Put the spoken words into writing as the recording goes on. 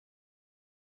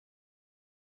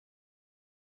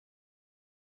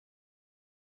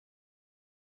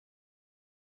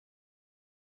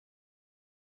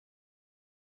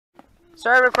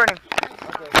Start recording.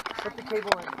 Okay, put the cable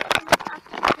in.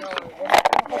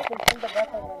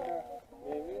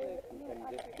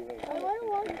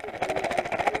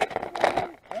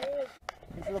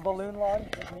 This is a balloon launch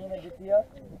with me and Aditya.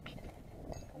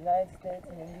 United States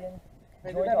and Indian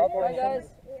joint operation.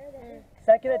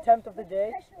 Second attempt of the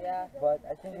day. Yeah. But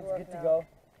I think it's good to go.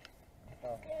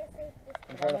 So,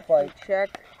 enjoy the flight. Check.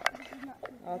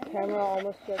 Camera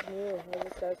almost checked me. What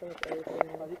it says on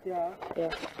everything. Aditya,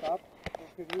 Yeah. stop.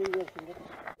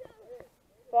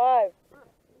 5,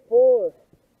 4,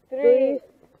 3,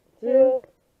 2,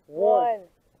 1.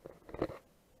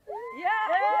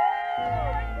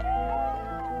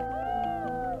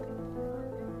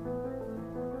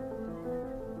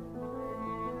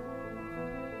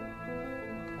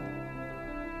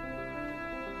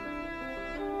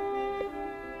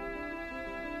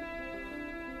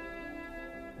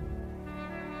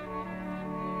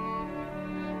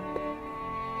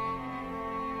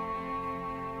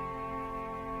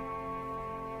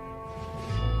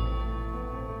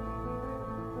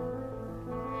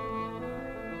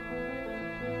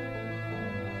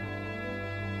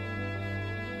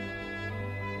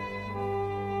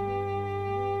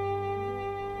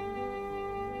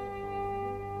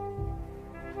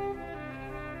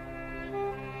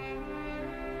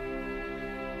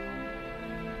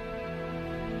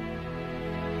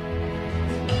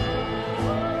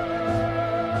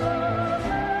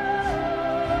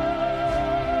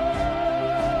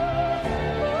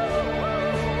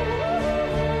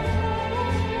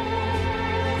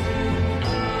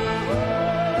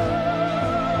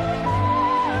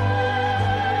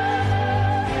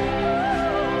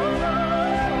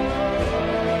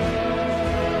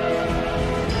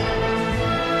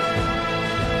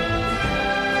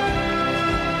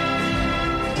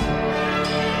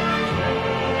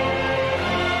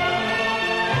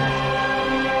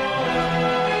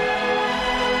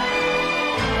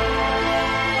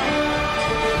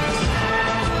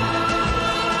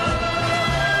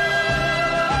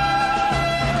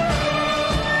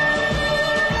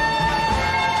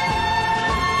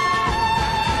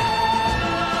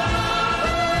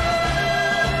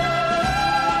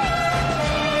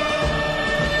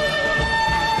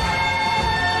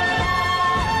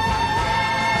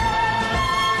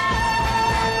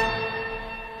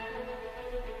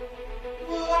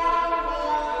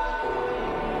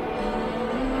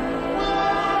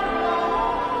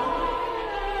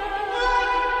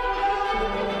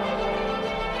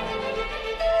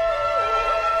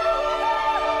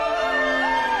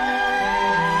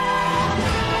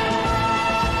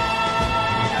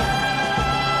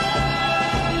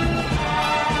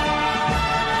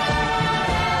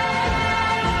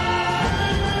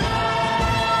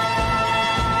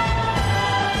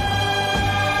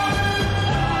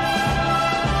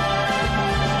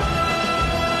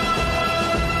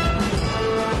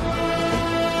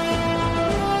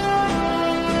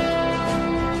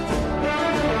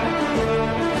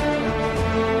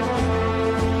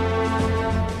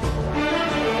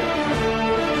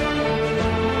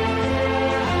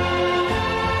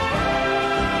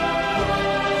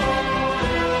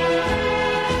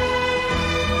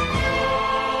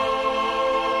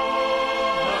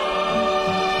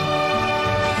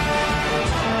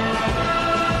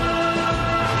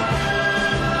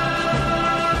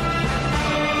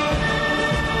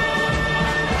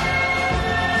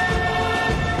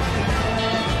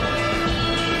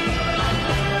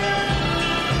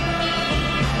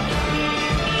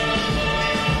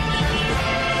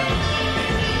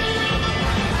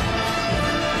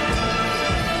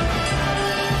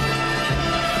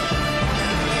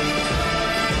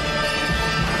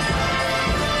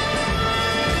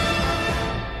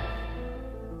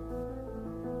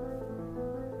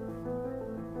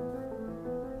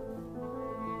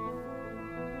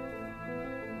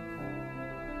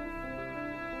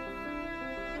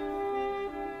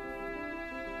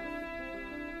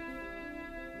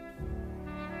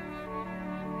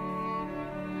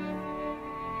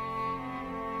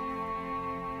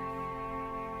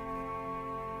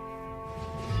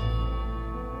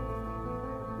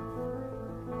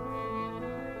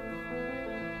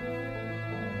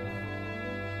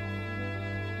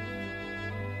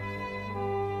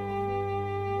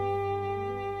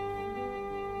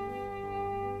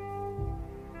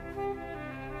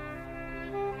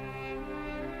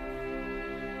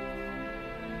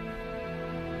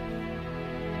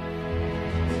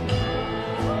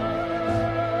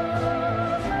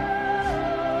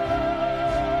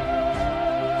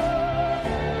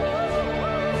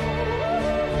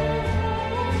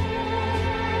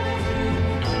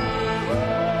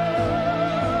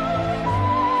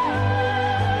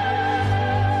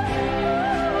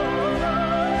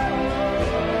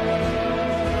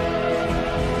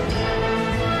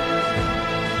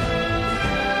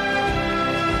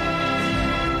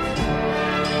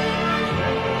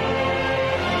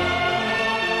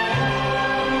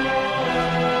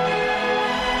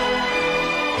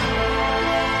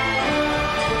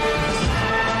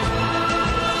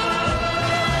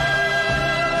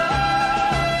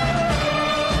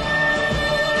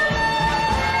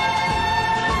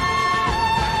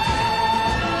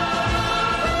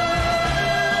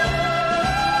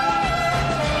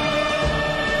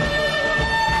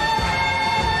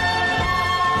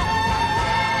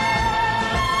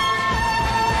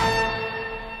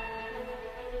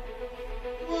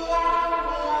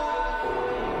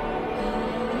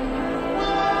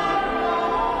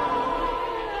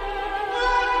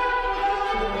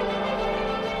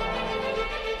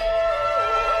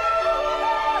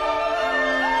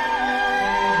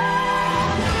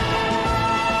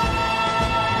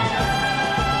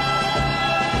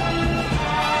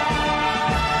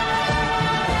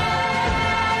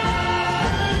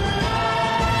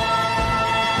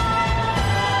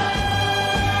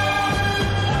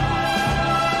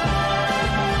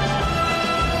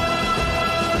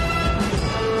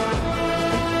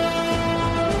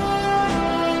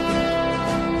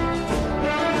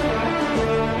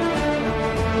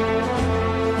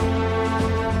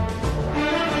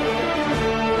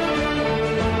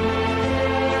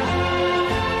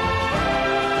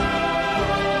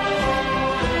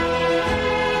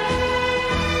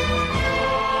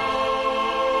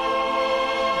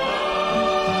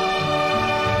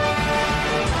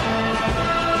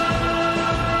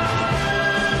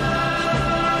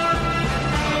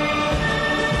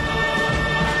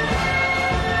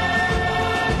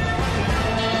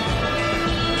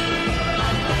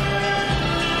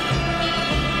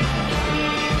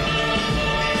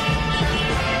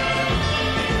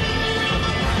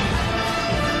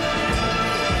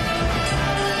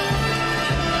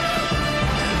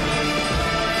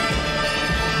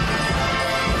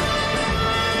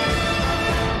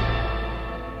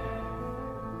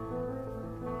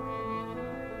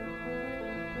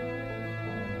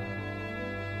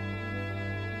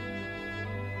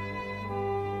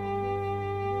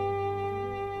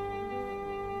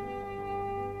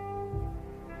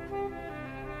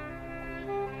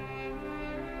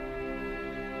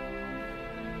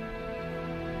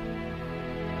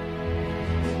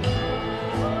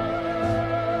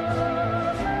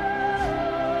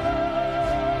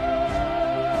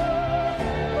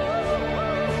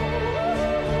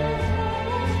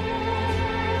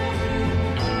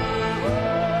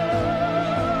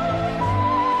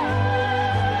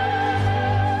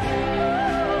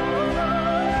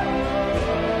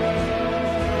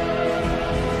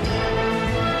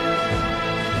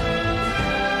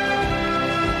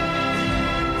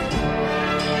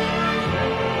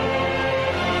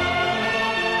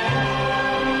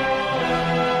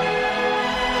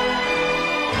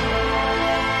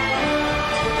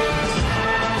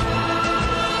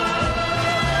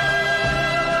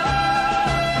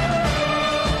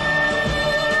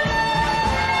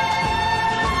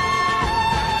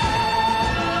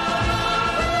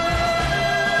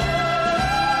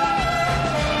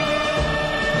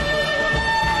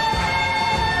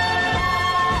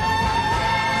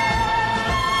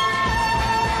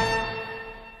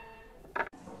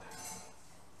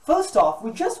 First off,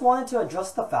 we just wanted to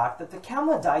address the fact that the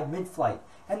camera died mid-flight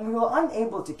and we were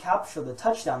unable to capture the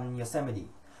touchdown in Yosemite.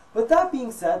 With that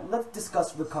being said, let's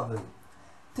discuss recovery.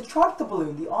 To track the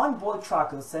balloon, the onboard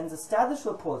tracker sends a status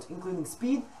report including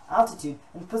speed, altitude,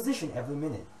 and position every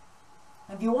minute.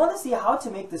 If you want to see how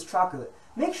to make this tracker,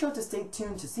 make sure to stay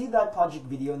tuned to see that project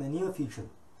video in the near future.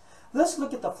 Let's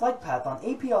look at the flight path on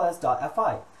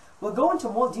apls.fi. We'll go into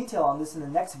more detail on this in the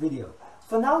next video.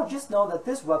 For now, just know that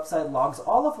this website logs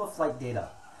all of our flight data.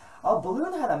 Our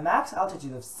balloon had a max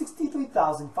altitude of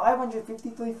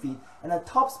 63,553 feet and a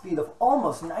top speed of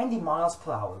almost 90 miles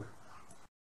per hour.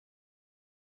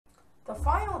 The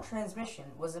final transmission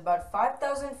was about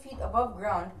 5,000 feet above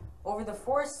ground over the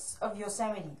forests of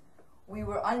Yosemite. We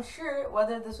were unsure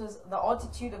whether this was the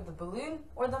altitude of the balloon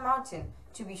or the mountain.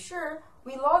 To be sure,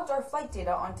 we logged our flight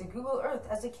data onto Google Earth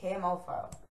as a KML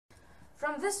file.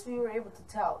 From this, we were able to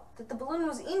tell that the balloon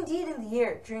was indeed in the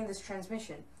air during this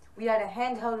transmission. We had a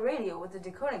handheld radio with the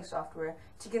decoding software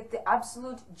to get the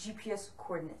absolute GPS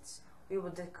coordinates. We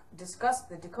will discuss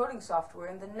the decoding software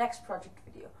in the next project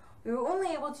video. We were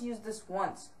only able to use this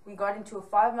once. We got into a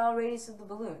 5-mile radius of the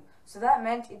balloon, so that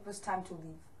meant it was time to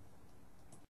leave.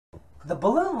 The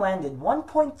balloon landed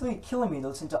 1.3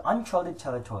 kilometers into uncharted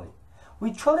territory.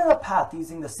 We charted a path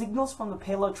using the signals from the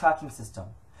payload tracking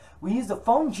system. We used a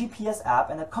phone GPS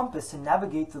app and a compass to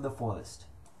navigate through the forest.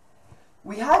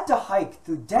 We had to hike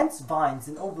through dense vines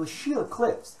and over sheer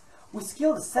cliffs. We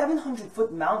scaled a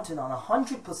 700-foot mountain on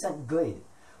 100% grade.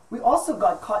 We also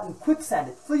got caught in quicksand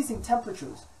at freezing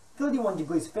temperatures, 31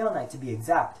 degrees Fahrenheit to be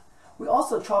exact. We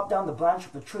also chopped down the branch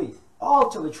of a tree, all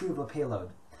to retrieve a payload.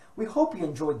 We hope you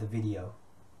enjoyed the video.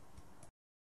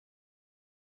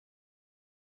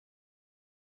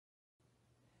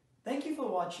 Thank you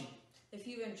for watching. If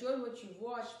you've enjoyed what you've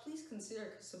watched, please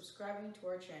consider subscribing to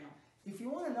our channel. If you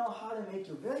want to know how to make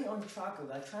your very own tracker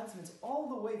that transmits all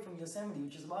the way from Yosemite,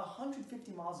 which is about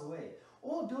 150 miles away,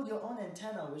 or build your own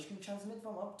antenna which can transmit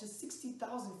from up to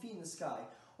 60,000 feet in the sky,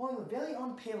 or your very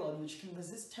own payload which can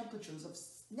resist temperatures of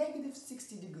negative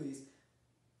 60 degrees,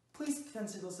 please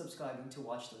consider subscribing to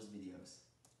watch those videos.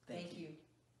 Thank you.